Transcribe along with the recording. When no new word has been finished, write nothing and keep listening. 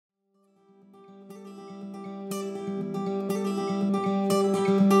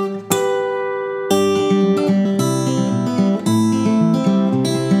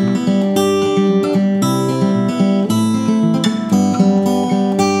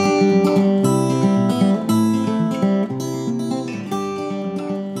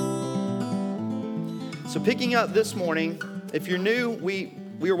picking up this morning, if you're new, we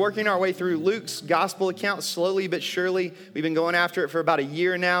are working our way through Luke's gospel account slowly but surely. We've been going after it for about a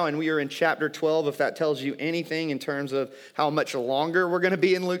year now, and we are in chapter 12, if that tells you anything in terms of how much longer we're going to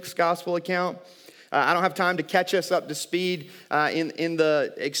be in Luke's gospel account. I don't have time to catch us up to speed in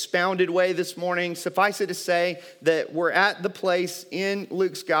the expounded way this morning. Suffice it to say that we're at the place in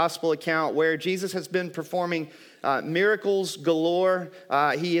Luke's gospel account where Jesus has been performing miracles galore.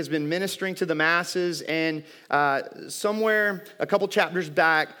 He has been ministering to the masses, and somewhere a couple chapters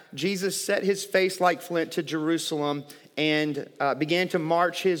back, Jesus set his face like flint to Jerusalem and began to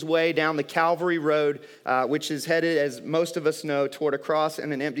march his way down the Calvary Road, which is headed, as most of us know, toward a cross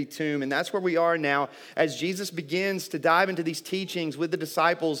and an empty tomb. And that's where we are now as Jesus begins to dive into these teachings with the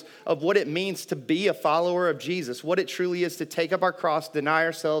disciples of what it means to be a follower of Jesus, what it truly is to take up our cross, deny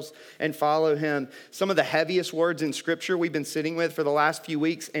ourselves, and follow him. Some of the heaviest words in Scripture we've been sitting with for the last few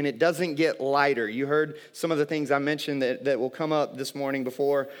weeks, and it doesn't get lighter. You heard some of the things I mentioned that will come up this morning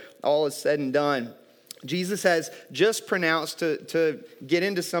before all is said and done. Jesus has just pronounced, to get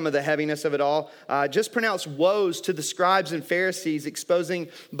into some of the heaviness of it all, just pronounced woes to the scribes and Pharisees, exposing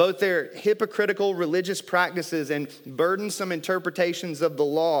both their hypocritical religious practices and burdensome interpretations of the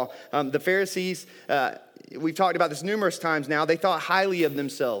law. The Pharisees, we've talked about this numerous times now, they thought highly of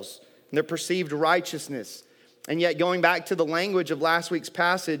themselves and their perceived righteousness. And yet, going back to the language of last week's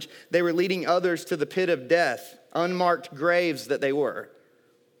passage, they were leading others to the pit of death, unmarked graves that they were.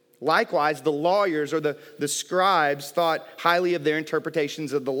 Likewise, the lawyers or the scribes thought highly of their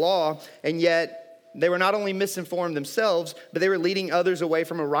interpretations of the law, and yet they were not only misinformed themselves, but they were leading others away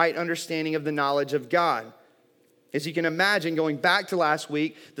from a right understanding of the knowledge of God. As you can imagine, going back to last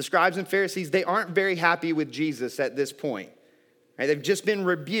week, the scribes and Pharisees, they aren't very happy with Jesus at this point. Right? They've just been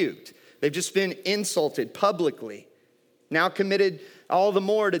rebuked. They've just been insulted publicly. Now committed all the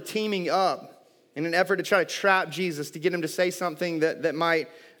more to teaming up in an effort to try to trap Jesus, to get him to say something that might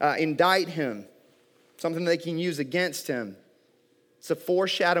indict him, something they can use against him. It's a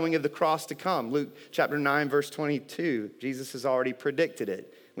foreshadowing of the cross to come. Luke chapter 9, verse 22. Jesus has already predicted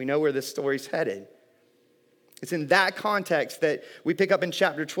it. We know where this story's headed. It's in that context that we pick up in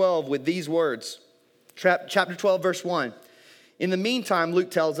chapter 12 with these words. Chapter 12, verse 1. In the meantime, Luke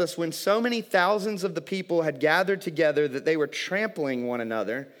tells us, when so many thousands of the people had gathered together that they were trampling one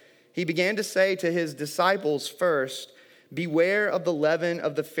another, he began to say to his disciples first, beware of the leaven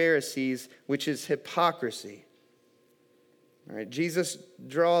of the Pharisees, which is hypocrisy. All right, Jesus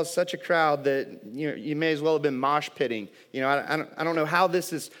draws such a crowd that you may as well have been mosh pitting. I don't know how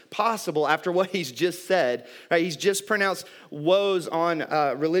this is possible after what he's just said. Right? He's just pronounced woes on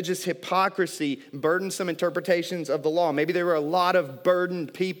religious hypocrisy, burdensome interpretations of the law. Maybe there were a lot of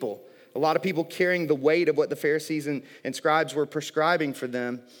burdened people, a lot of people carrying the weight of what the Pharisees and scribes were prescribing for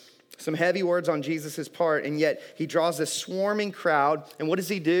them. Some heavy words on Jesus' part, and yet he draws this swarming crowd. And what does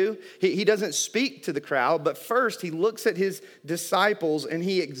he do? He doesn't speak to the crowd, but first he looks at his disciples and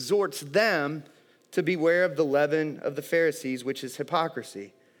he exhorts them to beware of the leaven of the Pharisees, which is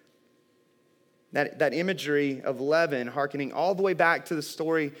hypocrisy. That imagery of leaven, hearkening all the way back to the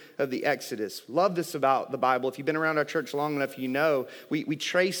story of the Exodus. Love this about the Bible. If you've been around our church long enough, you know we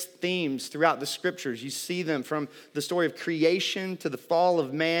trace themes throughout the scriptures. You see them from the story of creation to the fall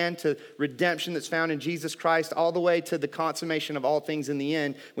of man to redemption that's found in Jesus Christ, all the way to the consummation of all things in the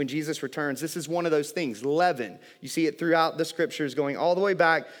end when Jesus returns. This is one of those things, leaven. You see it throughout the scriptures going all the way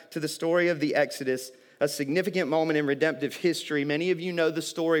back to the story of the Exodus, a significant moment in redemptive history. Many of you know the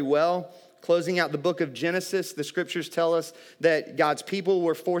story well. Closing out the book of Genesis, the scriptures tell us that God's people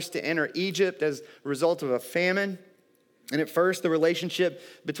were forced to enter Egypt as a result of a famine. And at first, the relationship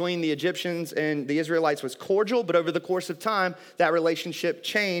between the Egyptians and the Israelites was cordial, but over the course of time, that relationship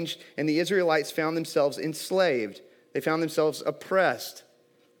changed, and the Israelites found themselves enslaved. They found themselves oppressed.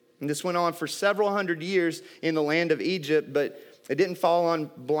 And this went on for several hundred years in the land of Egypt, but it didn't fall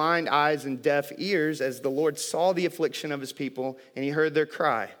on blind eyes and deaf ears as the Lord saw the affliction of his people, and he heard their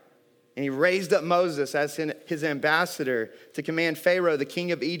cry. And he raised up Moses as his ambassador to command Pharaoh, the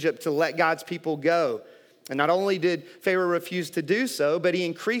king of Egypt, to let God's people go. And not only did Pharaoh refuse to do so, but he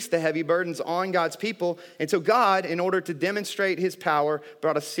increased the heavy burdens on God's people. And so God, in order to demonstrate his power,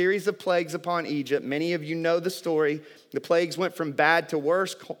 brought a series of plagues upon Egypt. Many of you know the story. The plagues went from bad to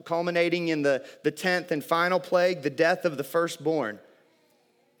worse, culminating in the 10th and final plague, the death of the firstborn.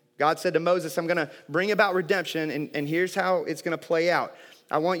 God said to Moses, I'm going to bring about redemption, and here's how it's going to play out.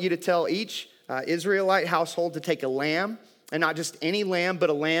 I want you to tell each Israelite household to take a lamb, and not just any lamb, but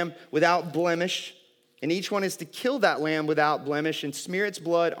a lamb without blemish. And each one is to kill that lamb without blemish and smear its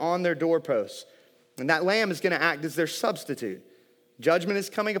blood on their doorposts. And that lamb is going to act as their substitute. Judgment is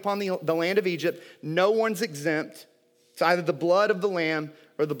coming upon the land of Egypt. No one's exempt. It's either the blood of the lamb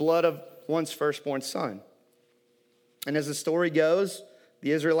or the blood of one's firstborn son. And as the story goes,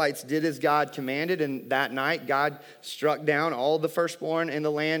 the Israelites did as God commanded, and that night God struck down all the firstborn in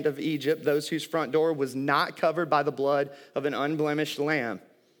the land of Egypt, those whose front door was not covered by the blood of an unblemished lamb.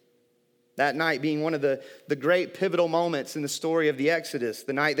 That night being one of the great pivotal moments in the story of the Exodus,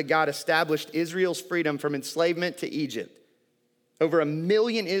 the night that God established Israel's freedom from enslavement to Egypt. Over 1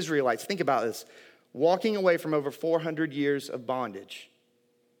 million Israelites, think about this, walking away from over 400 years of bondage.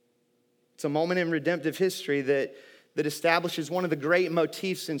 It's a moment in redemptive history that establishes one of the great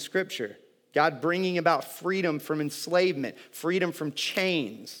motifs in Scripture. God bringing about freedom from enslavement, freedom from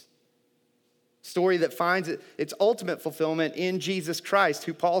chains. Story that finds its ultimate fulfillment in Jesus Christ,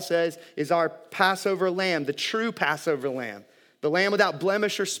 who Paul says is our Passover lamb, the true Passover lamb. The lamb without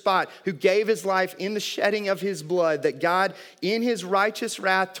blemish or spot, who gave his life in the shedding of his blood, that God, in his righteous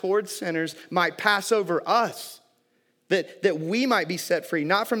wrath towards sinners, might pass over us. That we might be set free,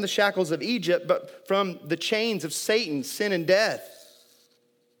 not from the shackles of Egypt, but from the chains of Satan, sin, and death.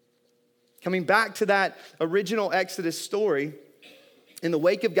 Coming back to that original Exodus story, in the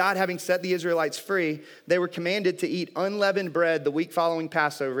wake of God having set the Israelites free, they were commanded to eat unleavened bread the week following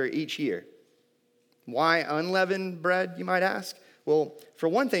Passover each year. Why unleavened bread, you might ask? Well, for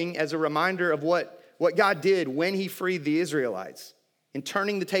one thing, as a reminder of what God did when he freed the Israelites, in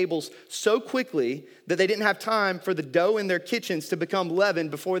turning the tables so quickly that they didn't have time for the dough in their kitchens to become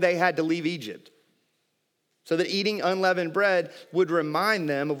leavened before they had to leave Egypt. So that eating unleavened bread would remind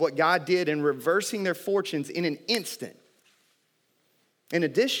them of what God did in reversing their fortunes in an instant. In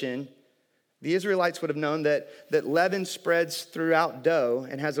addition, the Israelites would have known that leaven spreads throughout dough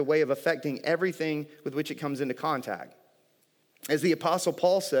and has a way of affecting everything with which it comes into contact. As the Apostle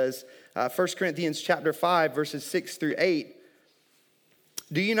Paul says, 1 Corinthians chapter 5, verses 6 through 8,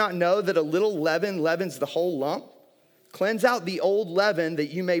 do you not know that a little leaven leavens the whole lump? Cleanse out the old leaven that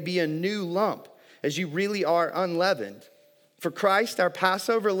you may be a new lump, as you really are unleavened. For Christ, our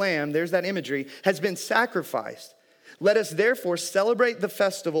Passover lamb, there's that imagery, has been sacrificed. Let us therefore celebrate the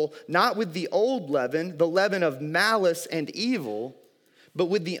festival not with the old leaven, the leaven of malice and evil, but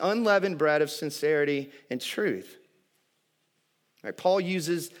with the unleavened bread of sincerity and truth. Right, Paul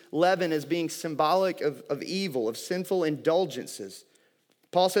uses leaven as being symbolic of evil, of sinful indulgences.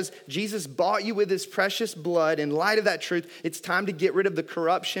 Paul says, Jesus bought you with his precious blood. In light of that truth, it's time to get rid of the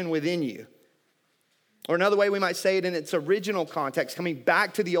corruption within you. Or another way we might say it in its original context, coming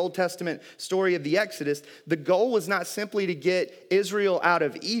back to the Old Testament story of the Exodus, the goal was not simply to get Israel out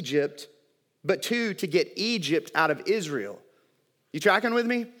of Egypt, but to get Egypt out of Israel. You tracking with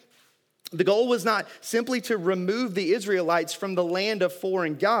me? The goal was not simply to remove the Israelites from the land of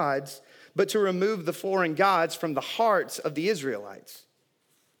foreign gods, but to remove the foreign gods from the hearts of the Israelites.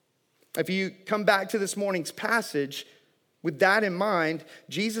 If you come back to this morning's passage, with that in mind,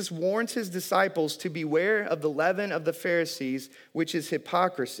 Jesus warns his disciples to beware of the leaven of the Pharisees, which is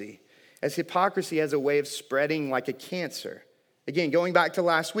hypocrisy, as hypocrisy has a way of spreading like a cancer. Again, going back to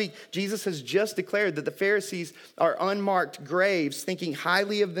last week, Jesus has just declared that the Pharisees are unmarked graves, thinking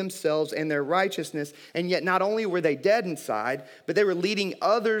highly of themselves and their righteousness, and yet not only were they dead inside, but they were leading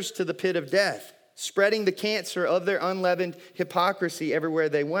others to the pit of death, spreading the cancer of their unleavened hypocrisy everywhere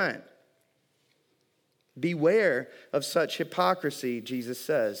they went. Beware of such hypocrisy, Jesus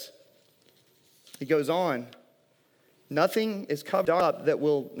says. He goes on, nothing is covered up that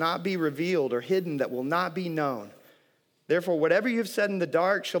will not be revealed or hidden that will not be known. Therefore, whatever you have said in the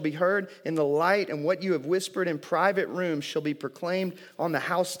dark shall be heard in the light, and what you have whispered in private rooms shall be proclaimed on the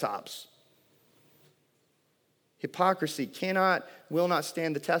housetops. Hypocrisy will not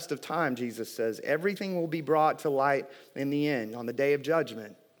stand the test of time, Jesus says. Everything will be brought to light in the end, on the day of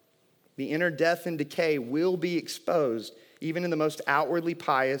judgment. The inner death and decay will be exposed, even in the most outwardly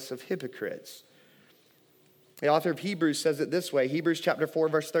pious of hypocrites. The author of Hebrews says it this way, Hebrews chapter 4,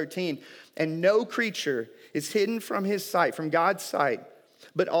 verse 13, and no creature is hidden from his sight, from God's sight,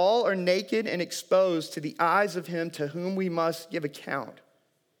 but all are naked and exposed to the eyes of him to whom we must give account.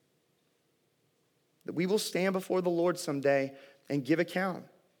 That we will stand before the Lord someday and give account,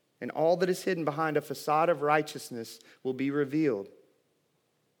 and all that is hidden behind a facade of righteousness will be revealed.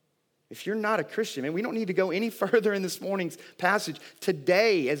 If you're not a Christian, man, we don't need to go any further in this morning's passage.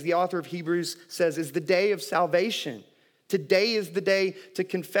 Today, as the author of Hebrews says, is the day of salvation. Today is the day to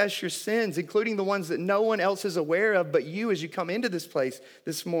confess your sins, including the ones that no one else is aware of but you as you come into this place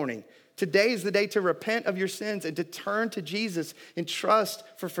this morning. Today is the day to repent of your sins and to turn to Jesus in trust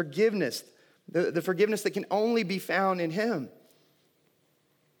for forgiveness, the forgiveness that can only be found in him.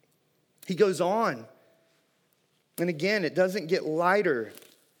 He goes on And again, it doesn't get lighter,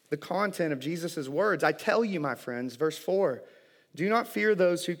 the content of Jesus' words. I tell you, my friends, verse 4, do not fear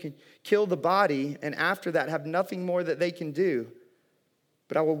those who can kill the body and after that have nothing more that they can do.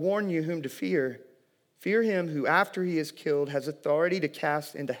 But I will warn you whom to fear. Fear him who after he is killed has authority to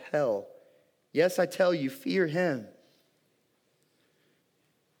cast into hell. Yes, I tell you, fear him.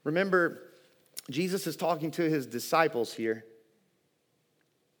 Remember, Jesus is talking to his disciples here.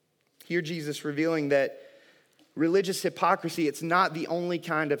 Here Jesus revealing that religious hypocrisy, it's not the only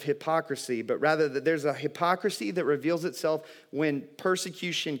kind of hypocrisy, but rather that there's a hypocrisy that reveals itself when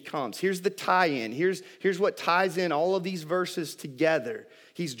persecution comes. Here's the tie-in. Here's what ties in all of these verses together.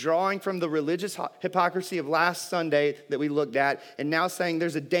 He's drawing from the religious hypocrisy of last Sunday that we looked at, and now saying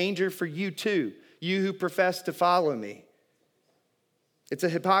there's a danger for you too, you who profess to follow me. It's a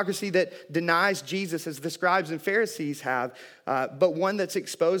hypocrisy that denies Jesus as the scribes and Pharisees have, but one that's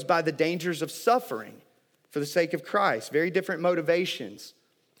exposed by the dangers of suffering for the sake of Christ. Very different motivations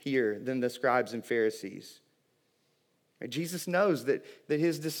here than the scribes and Pharisees. Jesus knows that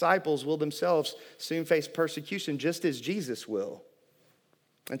his disciples will themselves soon face persecution just as Jesus will.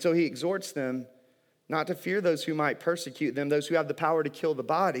 And so he exhorts them not to fear those who might persecute them, those who have the power to kill the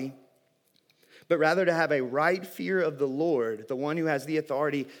body, but rather to have a right fear of the Lord, the one who has the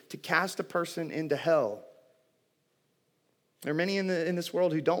authority to cast a person into hell. There are many in this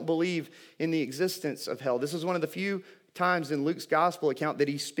world who don't believe in the existence of hell. This is one of the few times in Luke's gospel account that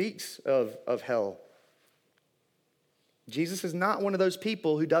he speaks of hell. Jesus is not one of those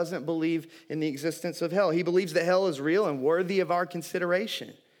people who doesn't believe in the existence of hell. He believes that hell is real and worthy of our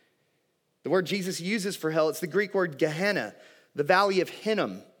consideration. The word Jesus uses for hell, it's the Greek word Gehenna, the valley of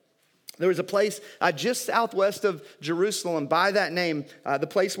Hinnom. There was a place just southwest of Jerusalem by that name, the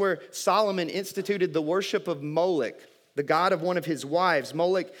place where Solomon instituted the worship of Moloch, the god of one of his wives.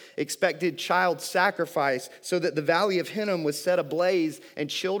 Moloch expected child sacrifice so that the valley of Hinnom was set ablaze and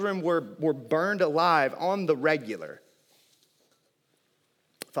children were burned alive on the regular.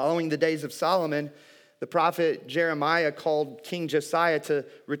 Following the days of Solomon, the prophet Jeremiah called King Josiah to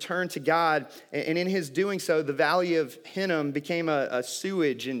return to God. And in his doing so, the valley of Hinnom became a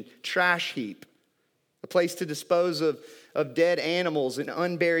sewage and trash heap, a place to dispose of dead animals and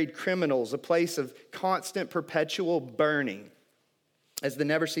unburied criminals, a place of constant perpetual burning, as the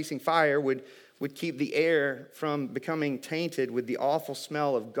never-ceasing fire would keep the air from becoming tainted with the awful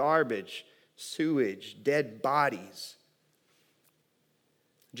smell of garbage, sewage, dead bodies.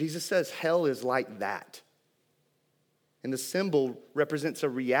 Jesus says hell is like that. And the symbol represents a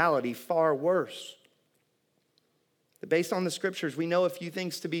reality far worse. But based on the scriptures, we know a few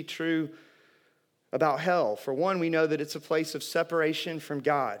things to be true about hell. For one, we know that it's a place of separation from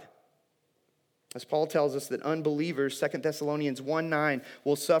God. As Paul tells us that unbelievers, 2 Thessalonians 1:9,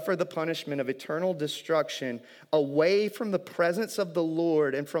 will suffer the punishment of eternal destruction away from the presence of the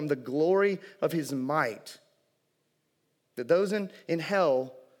Lord and from the glory of his might. That those in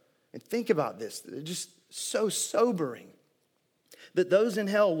hell, and think about this, they're just so sobering, that those in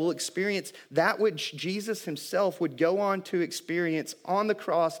hell will experience that which Jesus himself would go on to experience on the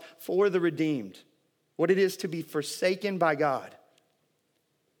cross for the redeemed, what it is to be forsaken by God.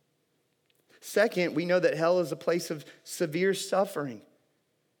 Second, we know that hell is a place of severe suffering.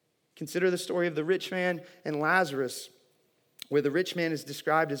 Consider the story of the rich man and Lazarus, where the rich man is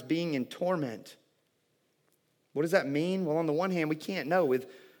described as being in torment. What does that mean? Well, on the one hand, we can't know with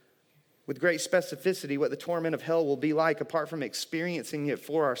great specificity what the torment of hell will be like apart from experiencing it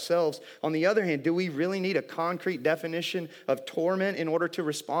for ourselves. On the other hand, do we really need a concrete definition of torment in order to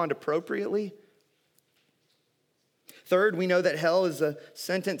respond appropriately? Third, we know that hell is a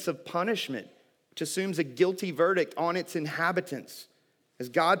sentence of punishment, which assumes a guilty verdict on its inhabitants. As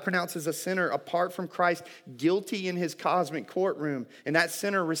God pronounces a sinner apart from Christ guilty in his cosmic courtroom, and that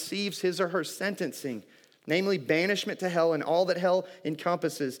sinner receives his or her sentencing, namely banishment to hell and all that hell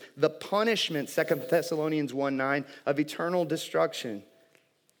encompasses, the punishment, 2 Thessalonians 1:9, of eternal destruction.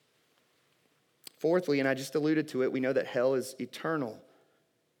 Fourthly, and I just alluded to it, we know that hell is eternal.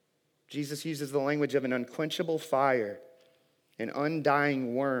 Jesus uses the language of an unquenchable fire, an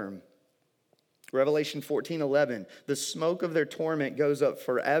undying worm. Revelation 14:11, the smoke of their torment goes up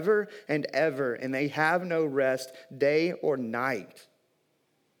forever and ever, and they have no rest day or night.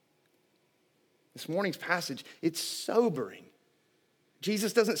 This morning's passage, it's sobering.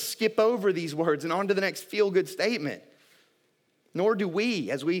 Jesus doesn't skip over these words and on to the next feel-good statement. Nor do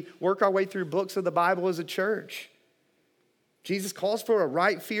we as we work our way through books of the Bible as a church. Jesus calls for a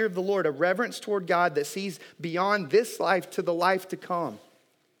right fear of the Lord, a reverence toward God that sees beyond this life to the life to come.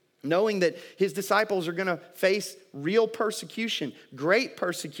 Knowing that his disciples are going to face real persecution, great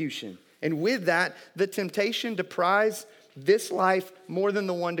persecution, And with that, the temptation to prize this life more than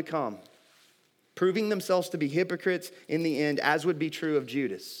the one to come, proving themselves to be hypocrites in the end, as would be true of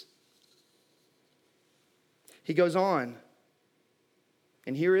Judas. He goes on,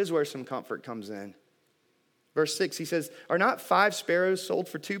 and here is where some comfort comes in. Verse 6, he says, "Are not 5 sparrows sold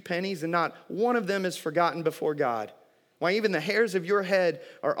for 2 pennies, and not one of them is forgotten before God? Why, even the hairs of your head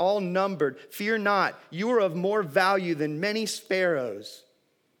are all numbered. Fear not, you are of more value than many sparrows."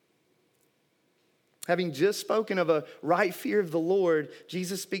 Having just spoken of a right fear of the Lord,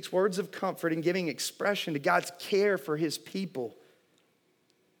 Jesus speaks words of comfort and giving expression to God's care for his people.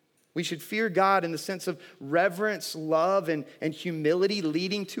 We should fear God in the sense of reverence, love, and humility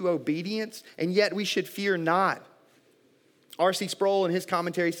leading to obedience, and yet we should fear not. R.C. Sproul in his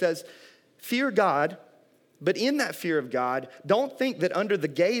commentary says, "Fear God, but in that fear of God, don't think that under the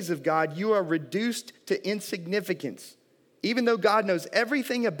gaze of God you are reduced to insignificance. Even though God knows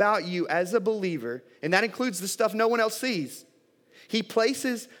everything about you as a believer, and that includes the stuff no one else sees, he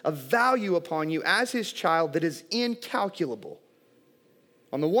places a value upon you as his child that is incalculable.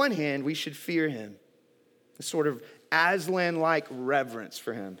 On the one hand, we should fear him, a sort of Aslan-like reverence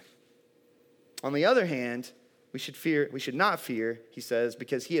for him. On the other hand, we should not fear, he says,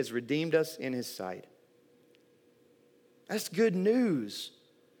 because he has redeemed us in his sight." That's good news.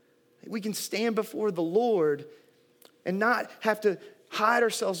 We can stand before the Lord and not have to hide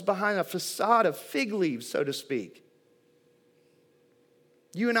ourselves behind a facade of fig leaves, so to speak.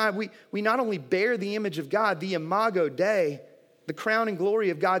 You and I, we not only bear the image of God, the imago Dei, the crown and glory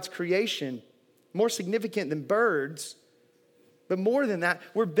of God's creation, more significant than birds, but more than that,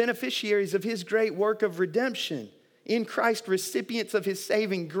 we're beneficiaries of his great work of redemption, in Christ, recipients of his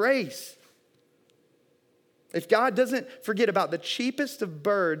saving grace. If God doesn't forget about the cheapest of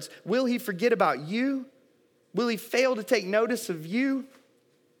birds, will he forget about you? Will he fail to take notice of you?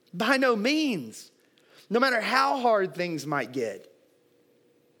 By no means. No matter how hard things might get.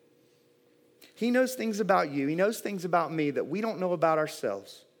 He knows things about you. He knows things about me that we don't know about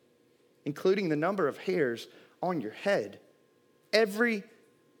ourselves, including the number of hairs on your head. Every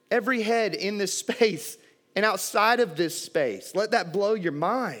head in this space and outside of this space. Let that blow your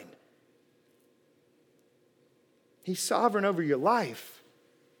mind. He's sovereign over your life.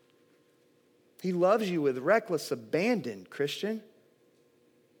 He loves you with reckless abandon, Christian.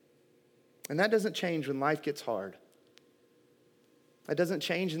 And that doesn't change when life gets hard. That doesn't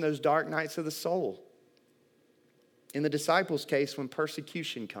change in those dark nights of the soul. In the disciples' case, when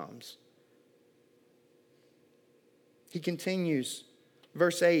persecution comes. He continues,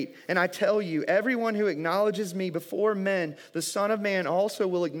 verse 8, "And I tell you, everyone who acknowledges me before men, the Son of Man also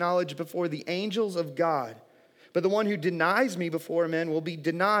will acknowledge before the angels of God. But the one who denies me before men will be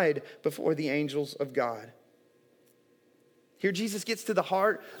denied before the angels of God." Here Jesus gets to the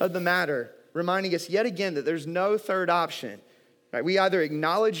heart of the matter, reminding us yet again that there's no third option. Right? We either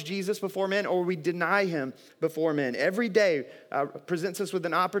acknowledge Jesus before men or we deny him before men. Every day presents us with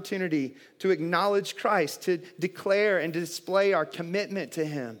an opportunity to acknowledge Christ, to declare and display our commitment to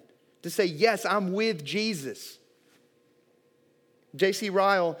him, to say, yes, I'm with Jesus. J.C.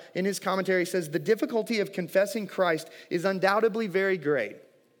 Ryle, in his commentary, says, "The difficulty of confessing Christ is undoubtedly very great.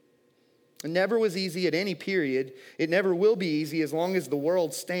 It never was easy at any period. It never will be easy as long as the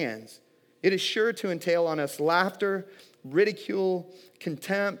world stands. It is sure to entail on us laughter, ridicule,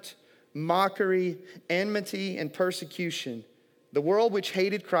 contempt, mockery, enmity, and persecution. The world which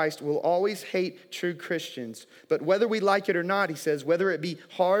hated Christ will always hate true Christians. But whether we like it or not," he says, "whether it be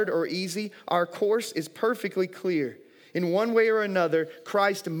hard or easy, our course is perfectly clear. In one way or another,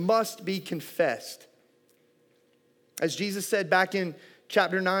 Christ must be confessed." As Jesus said back in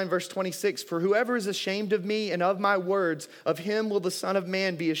chapter 9, verse 26, "For whoever is ashamed of me and of my words, of him will the Son of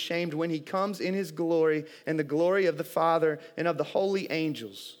Man be ashamed when he comes in his glory and the glory of the Father and of the holy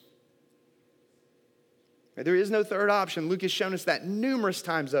angels." There is no third option. Luke has shown us that numerous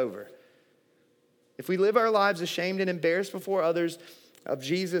times over. If we live our lives ashamed and embarrassed before others of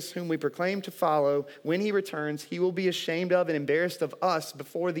Jesus whom we proclaim to follow, when he returns, he will be ashamed of and embarrassed of us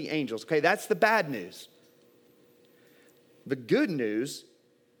before the angels. Okay, that's the bad news. The good news,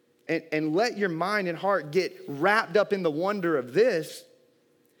 and let your mind and heart get wrapped up in the wonder of this,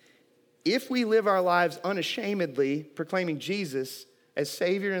 if we live our lives unashamedly proclaiming Jesus as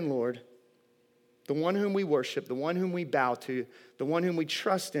Savior and Lord, the one whom we worship, the one whom we bow to, the one whom we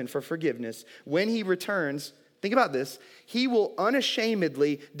trust in for forgiveness, when he returns, think about this, he will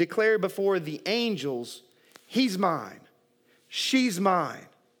unashamedly declare before the angels, he's mine, she's mine.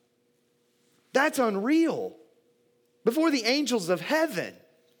 That's unreal. Before the angels of heaven.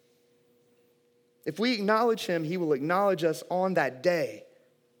 If we acknowledge him, he will acknowledge us on that day.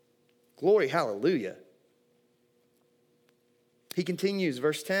 Glory, hallelujah. He continues,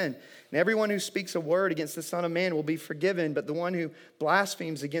 verse 10, and everyone who speaks a word against the Son of Man will be forgiven, but the one who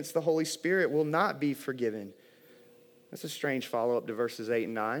blasphemes against the Holy Spirit will not be forgiven. That's a strange follow-up to verses 8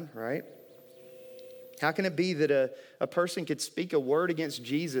 and 9, right? How can it be that a person could speak a word against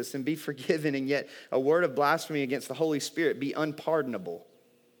Jesus and be forgiven, and yet a word of blasphemy against the Holy Spirit be unpardonable?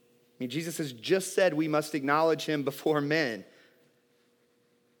 I mean, Jesus has just said we must acknowledge him before men.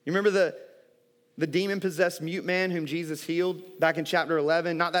 You remember the demon-possessed mute man whom Jesus healed back in chapter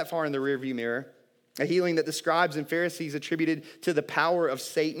 11, not that far in the rearview mirror, a healing that the scribes and Pharisees attributed to the power of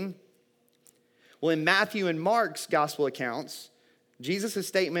Satan? Well, in Matthew and Mark's gospel accounts, Jesus'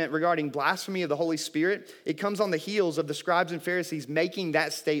 statement regarding blasphemy of the Holy Spirit, it comes on the heels of the scribes and Pharisees making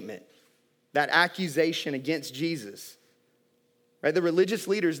that statement, that accusation against Jesus. Right? The religious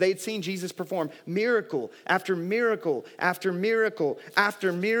leaders, they had seen Jesus perform miracle after miracle after miracle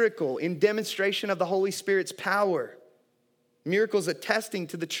after miracle in demonstration of the Holy Spirit's power. Miracles attesting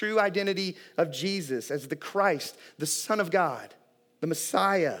to the true identity of Jesus as the Christ, the Son of God, the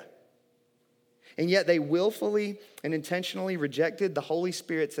Messiah. And yet they willfully and intentionally rejected the Holy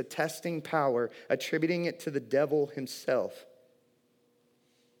Spirit's attesting power, attributing it to the devil himself.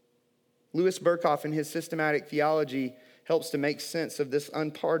 Louis Berkhoff, in his systematic theology, helps to make sense of this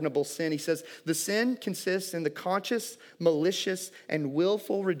unpardonable sin. He says, the sin consists in the conscious, malicious, and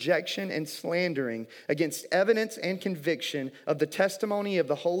willful rejection and slandering against evidence and conviction of the testimony of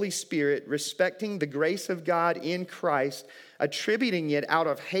the Holy Spirit respecting the grace of God in Christ, attributing it out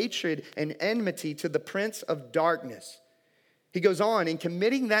of hatred and enmity to the prince of darkness. He goes on, in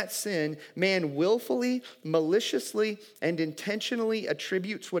committing that sin, man willfully, maliciously, and intentionally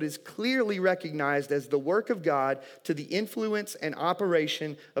attributes what is clearly recognized as the work of God to the influence and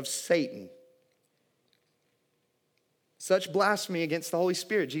operation of Satan. Such blasphemy against the Holy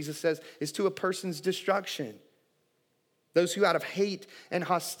Spirit, Jesus says, is to a person's destruction. Those who out of hate and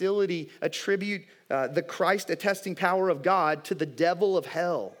hostility attribute the Christ attesting power of God to the devil of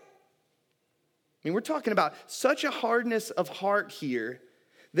hell. I mean, we're talking about such a hardness of heart here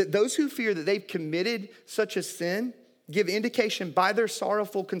that those who fear that they've committed such a sin give indication by their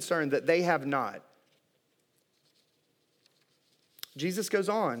sorrowful concern that they have not. Jesus goes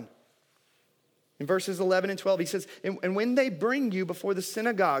on. In verses 11 and 12, he says, and when they bring you before the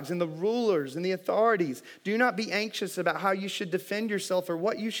synagogues and the rulers and the authorities, do not be anxious about how you should defend yourself or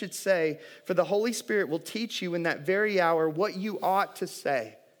what you should say, for the Holy Spirit will teach you in that very hour what you ought to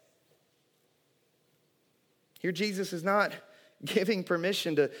say. Here, Jesus is not giving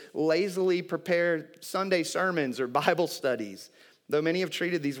permission to lazily prepare Sunday sermons or Bible studies, though many have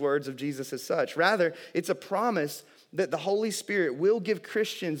treated these words of Jesus as such. Rather, it's a promise that the Holy Spirit will give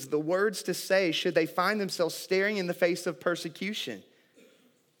Christians the words to say should they find themselves staring in the face of persecution.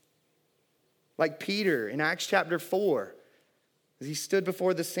 Like Peter in Acts chapter 4, as he stood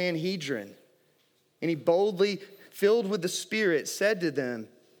before the Sanhedrin, and he boldly, filled with the Spirit, said to them,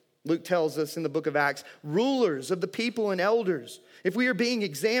 Luke tells us in the book of Acts, rulers of the people and elders, if we are being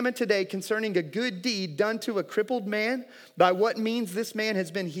examined today concerning a good deed done to a crippled man, by what means this man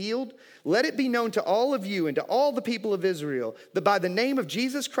has been healed, let it be known to all of you and to all the people of Israel that by the name of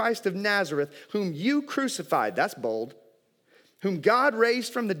Jesus Christ of Nazareth, whom you crucified, that's bold, whom God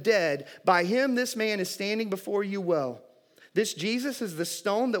raised from the dead, by him this man is standing before you well. This Jesus is the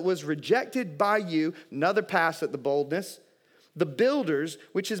stone that was rejected by you, another pass at the boldness, the builders,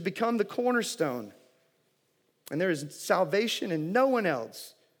 which has become the cornerstone. And there is salvation in no one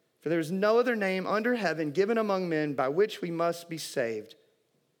else, for there is no other name under heaven given among men by which we must be saved.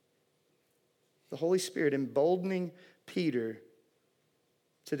 The Holy Spirit emboldening Peter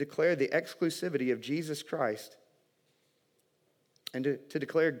to declare the exclusivity of Jesus Christ and to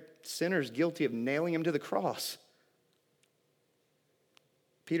declare sinners guilty of nailing him to the cross.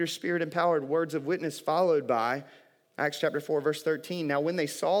 Peter's Spirit-empowered words of witness followed by Acts chapter 4, verse 13. Now, when they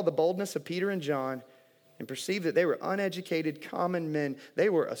saw the boldness of Peter and John and perceived that they were uneducated common men, they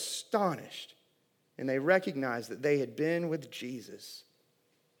were astonished, and they recognized that they had been with Jesus.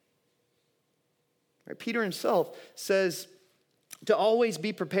 Right, Peter himself says to always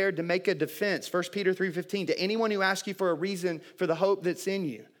be prepared to make a defense, 1 Peter 3:15, to anyone who asks you for a reason for the hope that's in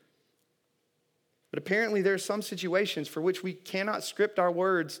you. But apparently there are some situations for which we cannot script our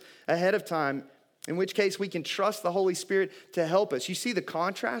words ahead of time, in which case we can trust the Holy Spirit to help us. You see the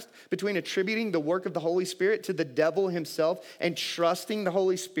contrast between attributing the work of the Holy Spirit to the devil himself and trusting the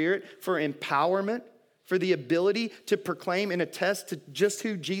Holy Spirit for empowerment, for the ability to proclaim and attest to just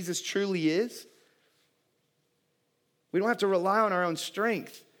who Jesus truly is. We don't have to rely on our own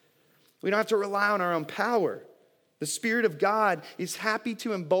strength. We don't have to rely on our own power. The Spirit of God is happy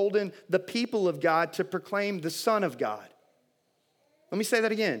to embolden the people of God to proclaim the Son of God. Let me say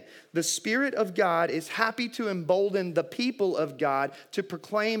that again. The Spirit of God is happy to embolden the people of God to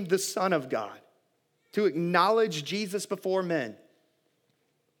proclaim the Son of God, to acknowledge Jesus before men.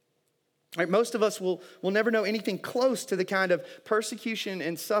 Right, most of us will never know anything close to the kind of persecution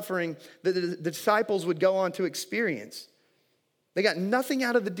and suffering that the disciples would go on to experience. They got nothing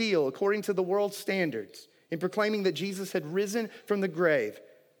out of the deal according to the world's standards in proclaiming that Jesus had risen from the grave.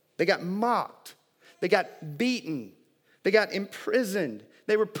 They got mocked. They got beaten. They got imprisoned.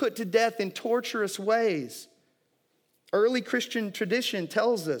 They were put to death in torturous ways. Early Christian tradition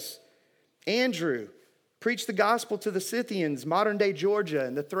tells us Andrew preached the gospel to the Scythians, modern-day Georgia,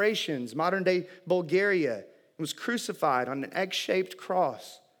 and the Thracians, modern-day Bulgaria, and was crucified on an egg-shaped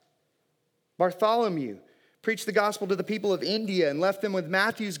cross. Bartholomew preached the gospel to the people of India and left them with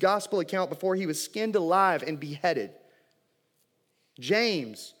Matthew's gospel account before he was skinned alive and beheaded.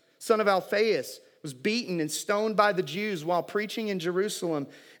 James, son of Alphaeus, was beaten and stoned by the Jews while preaching in Jerusalem,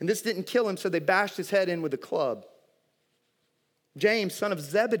 and this didn't kill him, so they bashed his head in with a club. James, son of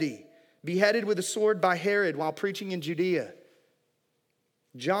Zebedee, beheaded with a sword by Herod while preaching in Judea.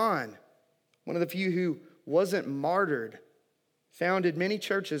 John, one of the few who wasn't martyred, founded many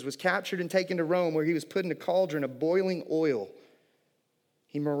churches, was captured and taken to Rome, where he was put in a cauldron of boiling oil.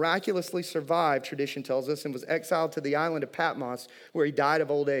 He miraculously survived, tradition tells us, and was exiled to the island of Patmos, where he died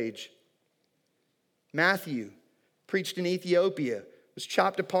of old age. Matthew preached in Ethiopia, was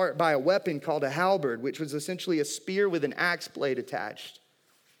chopped apart by a weapon called a halberd, which was essentially a spear with an axe blade attached.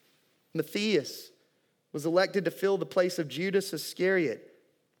 Matthias was elected to fill the place of Judas Iscariot.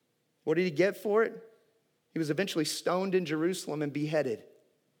 What did he get for it? He was eventually stoned in Jerusalem and beheaded.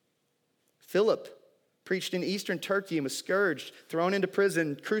 Philip preached in eastern Turkey and was scourged, thrown into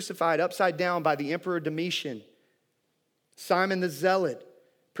prison, crucified upside down by the Emperor Domitian. Simon the Zealot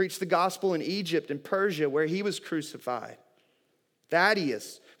preached the gospel in Egypt and Persia, where he was crucified.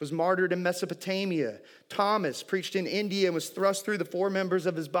 Thaddeus was martyred in Mesopotamia. Thomas preached in India and was thrust through the four members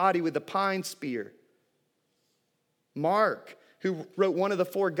of his body with a pine spear. Mark, who wrote one of the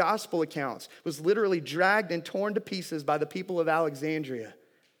four gospel accounts, was literally dragged and torn to pieces by the people of Alexandria.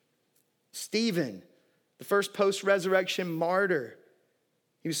 Stephen, the first post-resurrection martyr,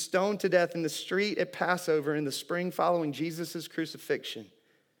 he was stoned to death in the street at Passover in the spring following Jesus' crucifixion.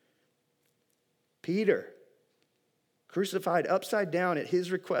 Peter, crucified upside down at his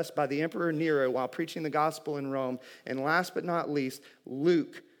request by the Emperor Nero while preaching the gospel in Rome. And last but not least,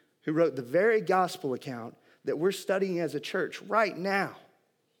 Luke, who wrote the very gospel account that we're studying as a church right now,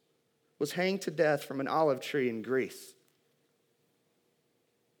 was hanged to death from an olive tree in Greece.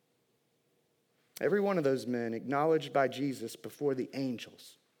 Every one of those men acknowledged by Jesus before the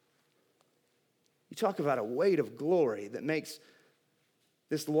angels. You talk about a weight of glory that makes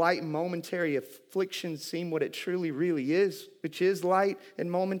this light momentary affliction seem what it truly really is, which is light and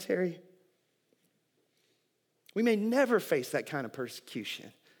momentary. We may never face that kind of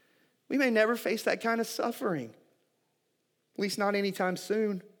persecution. We may never face that kind of suffering, at least not anytime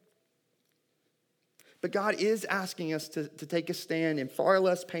soon. But God is asking us to take a stand in far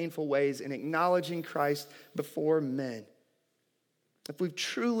less painful ways in acknowledging Christ before men. If we've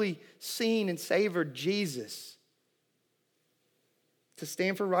truly seen and savored Jesus, to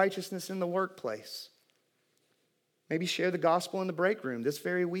stand for righteousness in the workplace. Maybe share the gospel in the break room this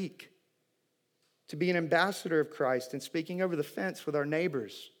very week. To be an ambassador of Christ and speaking over the fence with our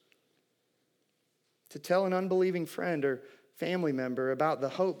neighbors. To tell an unbelieving friend or family member about the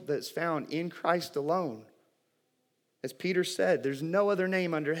hope that's found in Christ alone. As Peter said, there's no other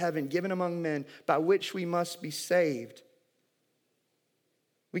name under heaven given among men by which we must be saved.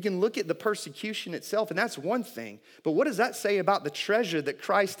 We can look at the persecution itself, and that's one thing. But what does that say about the treasure that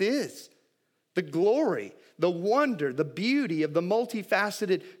Christ is? The glory, the wonder, the beauty of the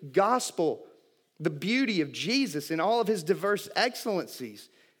multifaceted gospel, the beauty of Jesus in all of his diverse excellencies.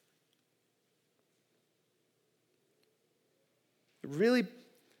 It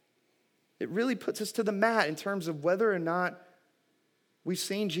really puts us to the mat in terms of whether or not we've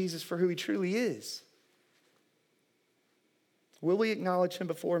seen Jesus for who he truly is. Will we acknowledge him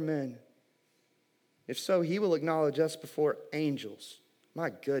before men? If so, he will acknowledge us before angels.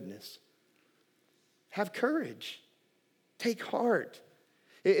 My goodness. Have courage. Take heart.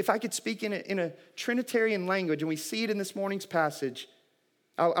 If I could speak in a Trinitarian language, and we see it in this morning's passage,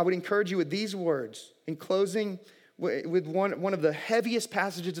 I would encourage you with these words. In closing, with one of the heaviest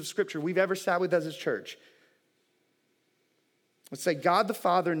passages of Scripture we've ever sat with as a church. Let's say, God the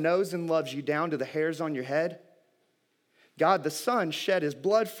Father knows and loves you down to the hairs on your head. God the Son shed his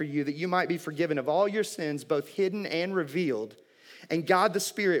blood for you that you might be forgiven of all your sins, both hidden and revealed. And God the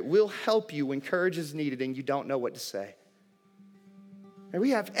Spirit will help you when courage is needed and you don't know what to say. And we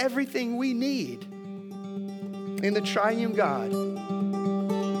have everything we need in the triune God